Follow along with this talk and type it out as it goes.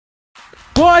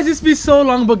Boys, it's been so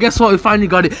long, but guess what? We finally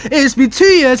got it. It's been 2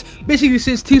 years, basically,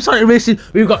 since Team Sonic Racing.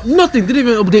 We've got nothing. Didn't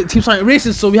even update Team Sonic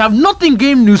Racing, so we have nothing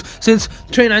game news since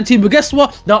 2019. But guess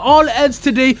what? That all ends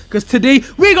today, because today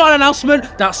we got an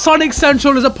announcement that Sonic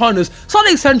Central is upon us.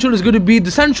 Sonic Central is going to be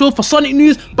the central for Sonic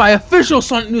News by official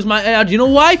Sonic News, my ad. You know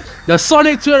why? The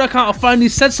Sonic Twitter account finally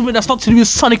said something that's not to do with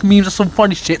Sonic memes or some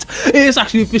funny shit. It is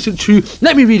actually official true.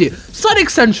 Let me read it. Sonic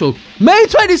Central, May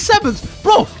 27th.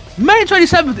 Bro, May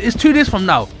 27th is 2 days from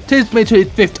now. Today's May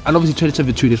 25th, and obviously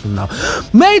 27th 2 days from now.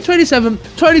 May 27th,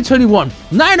 2021,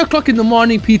 9 o'clock in the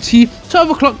morning PT,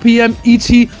 12 o'clock PM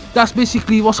ET. That's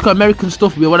basically what's called American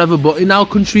stuff or whatever, but in our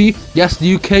country, yes,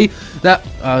 the UK, that,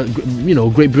 you know,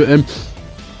 Great Britain,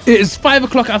 it is 5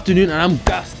 o'clock afternoon, and I'm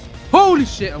gassed. Holy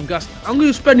shit, I'm gassed. I'm going to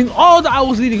be spending all the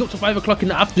hours leading up to 5 o'clock in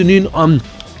the afternoon on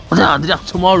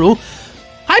tomorrow,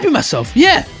 hyping myself,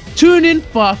 yeah. Tune in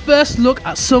for our first look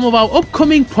at some of our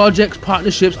upcoming projects,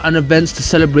 partnerships and events to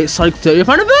celebrate Sonic's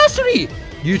 30th anniversary.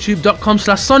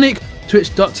 YouTube.com/Sonic,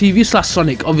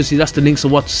 Twitch.tv/Sonic. Obviously that's the links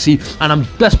of what to see, and I'm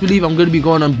best believe I'm going to be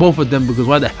going on both of them, because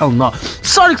why the hell not?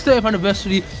 Sonic's 30th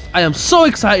anniversary. I am so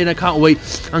excited, I can't wait.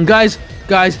 And guys,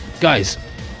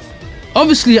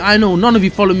 obviously I know none of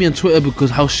you follow me on Twitter because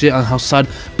how shit and how sad,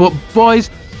 but boys,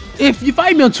 if you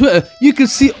find me on Twitter, you can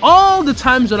see all the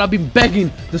times that I've been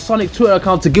begging the Sonic Twitter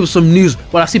account to give some news.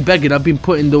 Well, I say begging, I've been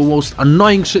putting the most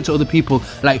annoying shit to other people.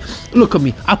 Like, look at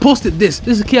me, I posted this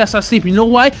is a KSI sleep. You know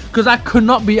why? Because I could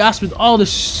not be asked with all the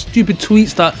stupid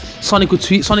tweets that Sonic would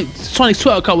tweet. Sonic's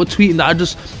Twitter account would tweeting that I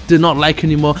just did not like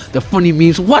anymore. The funny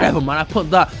memes, whatever, man. I put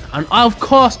that, and of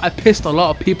course, I pissed a lot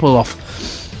of people off.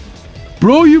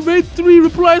 Bro, you made 3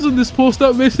 replies on this post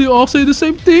that basically all say the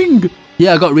same thing.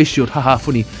 Yeah, I got ratioed, haha,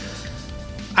 funny.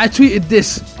 I tweeted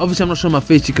this. Obviously I'm not showing my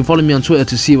face. You can follow me on Twitter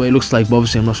to see what it looks like, but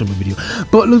obviously I'm not showing my video.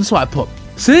 But look, that's what I put.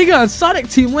 Sega and Sonic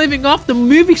team living off the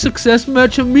movie success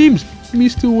merchant memes. Me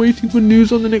still waiting for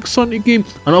news on the next Sonic game.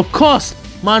 And of course,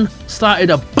 man started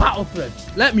a battle thread.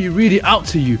 Let me read it out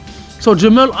to you. So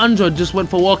Jamel Android just went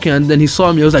for walking, and then he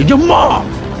saw me. I was like, your mom!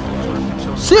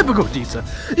 Super Gogeta.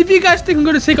 If you guys think I'm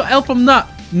going to take an L from that,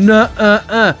 nah,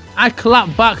 I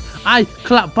clap back.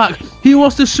 He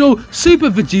wants to show Super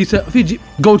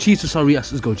Gogeta, sorry,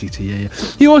 yes, it's Gogeta, yeah.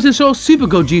 He wants to show Super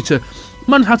Gogeta.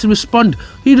 Man had to respond.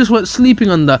 He just went sleeping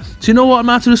on that. So you know what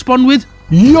man had to respond with?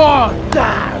 Your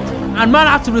dad! And man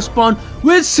had to respond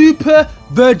with Super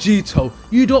Vegito.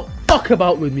 You don't fuck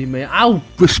about with me, mate. I'll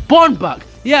respond back.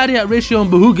 Yeah, I had ratio on,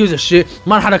 but who gives a shit?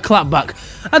 Man had a clap back.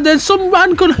 And then some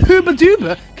man called Huber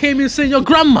Duber came in saying, your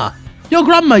grandma,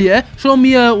 yeah? Show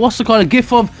me, what's it called, a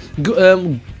gif of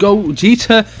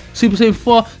Gogeta Super Saiyan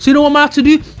 4. So you know what man had to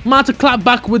do? Man had to clap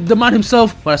back with the man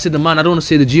himself. Well, I said the man, I don't want to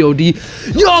say the G-O-D.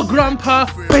 Your grandpa,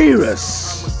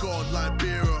 Beerus.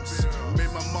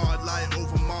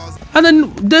 And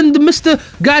then the Mr.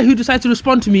 guy who decided to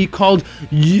respond to me called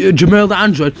Jamel the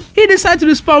Android, he decided to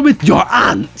respond with your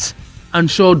aunt and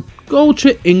showed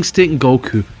Ultra Instinct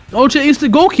Goku. Ultra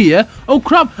Instinct Goku, yeah? Oh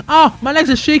crap, my legs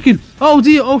are shaking. Oh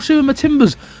dear, oh shivering my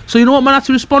timbers. So you know what man I had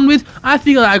to respond with? I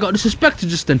think I got disrespected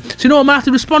just then. So you know what man I had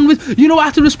to respond with? You know what I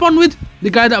had to respond with? The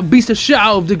guy that beats the shit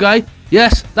out of the guy.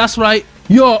 Yes, that's right,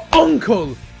 your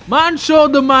uncle. Man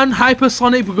showed the man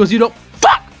Hypersonic because you don't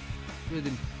fuck with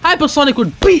him. Hypersonic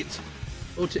would beat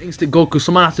Ultra Instinct Goku,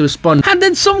 so man had to respond. And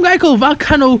then some guy called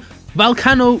Volcano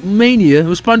Mania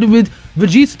responded with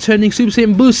Vegeta turning Super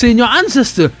Saiyan Blue, saying your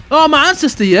ancestor. Oh, my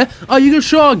ancestor, yeah? Oh, you can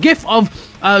show a gif of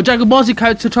Dragon Ball Z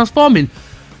character transforming.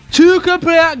 To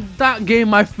compare that game,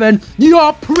 my friend,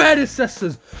 your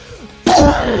predecessors.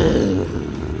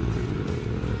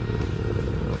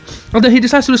 And then he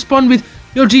decides to respond with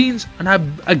your jeans and have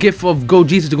a gif of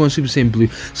Gogeta to go on Super Saiyan Blue.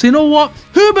 So you know what?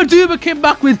 Huber Duber came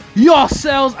back with your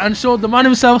cells and showed the man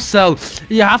himself Cell.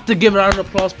 You have to give a round of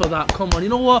applause for that. Come on, you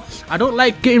know what? I don't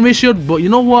like getting ratioed, but you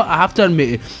know what? I have to admit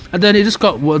it. And then it just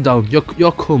got watered down.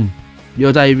 Your cum.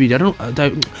 Your diarrhea. I don't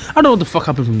know what the fuck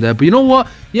happened from there, but you know what?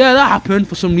 Yeah, that happened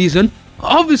for some reason.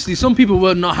 Obviously, some people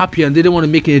were not happy and they didn't want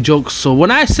to make any jokes. So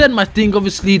when I said my thing,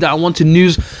 obviously, that I wanted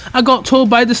news, I got told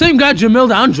by the same guy, Jamil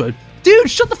the Android, dude,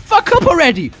 shut the fuck up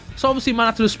already. So obviously, man, I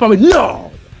had to respond with,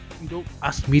 no, you don't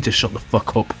ask me to shut the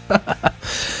fuck up.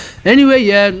 Anyway,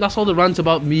 yeah, that's all the rant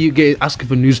about me asking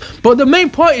for news. But the main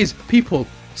point is, people,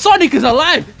 Sonic is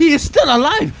alive. He is still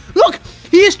alive. Look,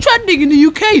 he is trending in the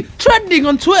UK, trending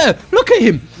on Twitter. Look at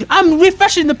him. I'm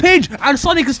refreshing the page and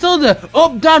Sonic is still there.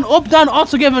 Up, down, all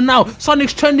together now.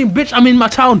 Sonic's trending, bitch. I'm in my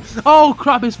town. Oh,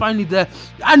 crap, he's finally there.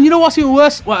 And you know what's even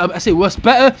worse? Well, I say worse,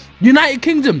 better. United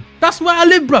Kingdom. That's where I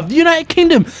live, bruv. The United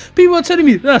Kingdom. People are telling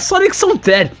me, Sonic's so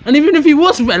dead. And even if he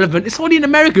was relevant, it's only in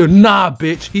America. Nah,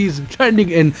 bitch. He's trending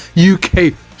in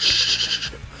UK. Shh.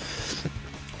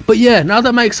 But yeah, now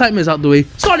that my excitement is out the way,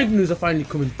 Sonic news are finally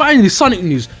coming. Finally, Sonic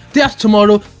news. Day after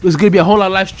tomorrow, there's going to be a whole lot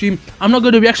of live stream. I'm not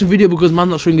going to do a reaction video because man's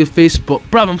not showing his face. But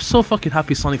bruv, I'm so fucking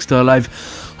happy Sonic's still alive.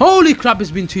 Holy crap,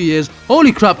 it's been 2 years.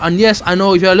 Holy crap. And yes, I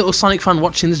know if you're a little Sonic fan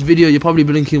watching this video, you're probably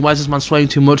thinking, why is this man swearing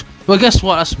too much? Well, guess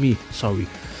what? That's me. Sorry.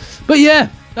 But yeah,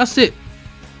 that's it.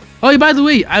 Oh, by the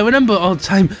way, I remember all the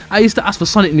time I used to ask for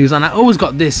Sonic news and I always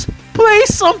got this. Play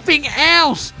something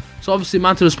else. So obviously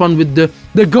man to respond with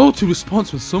the go-to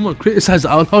response when someone criticized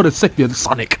out loud and said you're the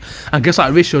Sonic. And guess what,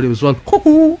 I ratioed it as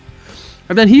well.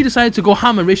 And then he decided to go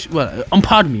ham and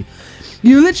pardon me.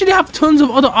 You literally have tons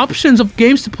of other options of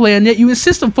games to play and yet you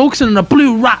insist on focusing on a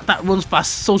blue rat that runs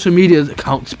past social media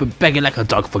accounts but begging like a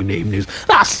dog for game news.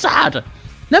 That's sad.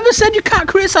 Never said you can't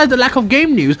criticize the lack of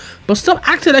game news, but stop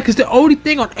acting like it's the only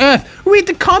thing on earth. Read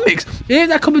the comics. If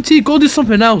that cup of tea, go do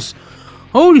something else.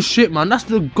 Holy shit, man, that's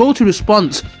the go-to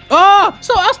response. Oh,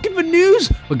 so asking for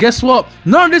news. But guess what?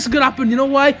 None of this is gonna happen. You know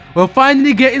why? We're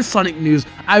finally getting Sonic news.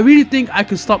 I really think I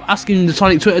can stop asking the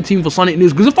Sonic Twitter team for Sonic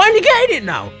news because we're finally getting it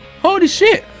now. Holy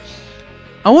shit.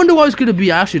 I wonder what it's gonna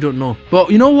be. I actually don't know.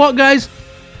 But you know what, guys?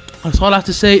 That's all I have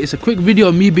to say. It's a quick video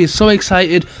of me being so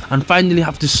excited and finally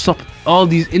have to stop all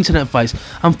these internet fights.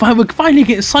 We're finally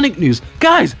getting Sonic news.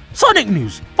 Guys, Sonic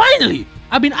news. Finally.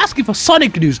 I've been asking for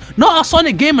Sonic news, not a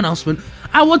Sonic game announcement.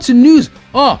 I want some news.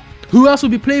 Oh, who else will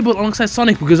be playable alongside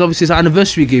Sonic? Because obviously it's an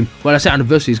anniversary game. Well, I say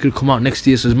anniversary, it's going to come out next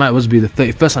year, so it might as well be the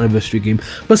 31st anniversary game.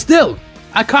 But still,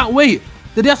 I can't wait.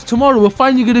 The day after tomorrow, we're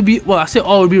finally going to be, well, I say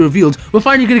all will be revealed. We're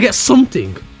finally going to get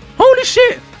something. Holy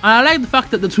shit. And I like the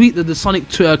fact that the tweet that the Sonic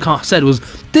Twitter account said was,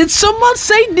 did someone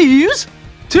say news?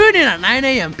 Tune in at 9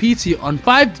 AM PT on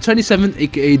 5/27th,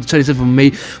 aka the 27th of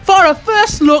May, for a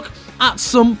first look at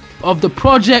some of the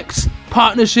projects,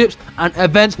 partnerships and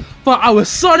events for our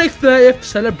Sonic 30th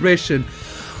celebration.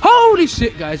 Holy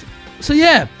shit, guys. So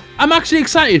yeah, I'm actually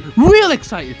excited, real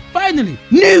excited. Finally,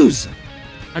 news.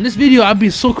 And this video I've been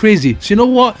so crazy, so you know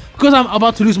what, because I'm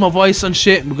about to lose my voice and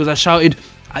shit because I shouted,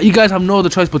 you guys have no other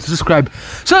choice but to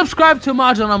subscribe to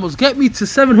Marginal Animals. Get me to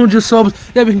 700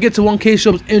 subs, then we can get to 1k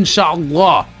subs,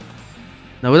 inshallah.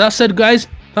 Now with that said, guys,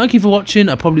 thank you for watching.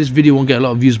 Probably this video won't get a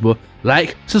lot of views, but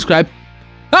like, subscribe,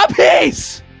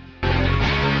 peace.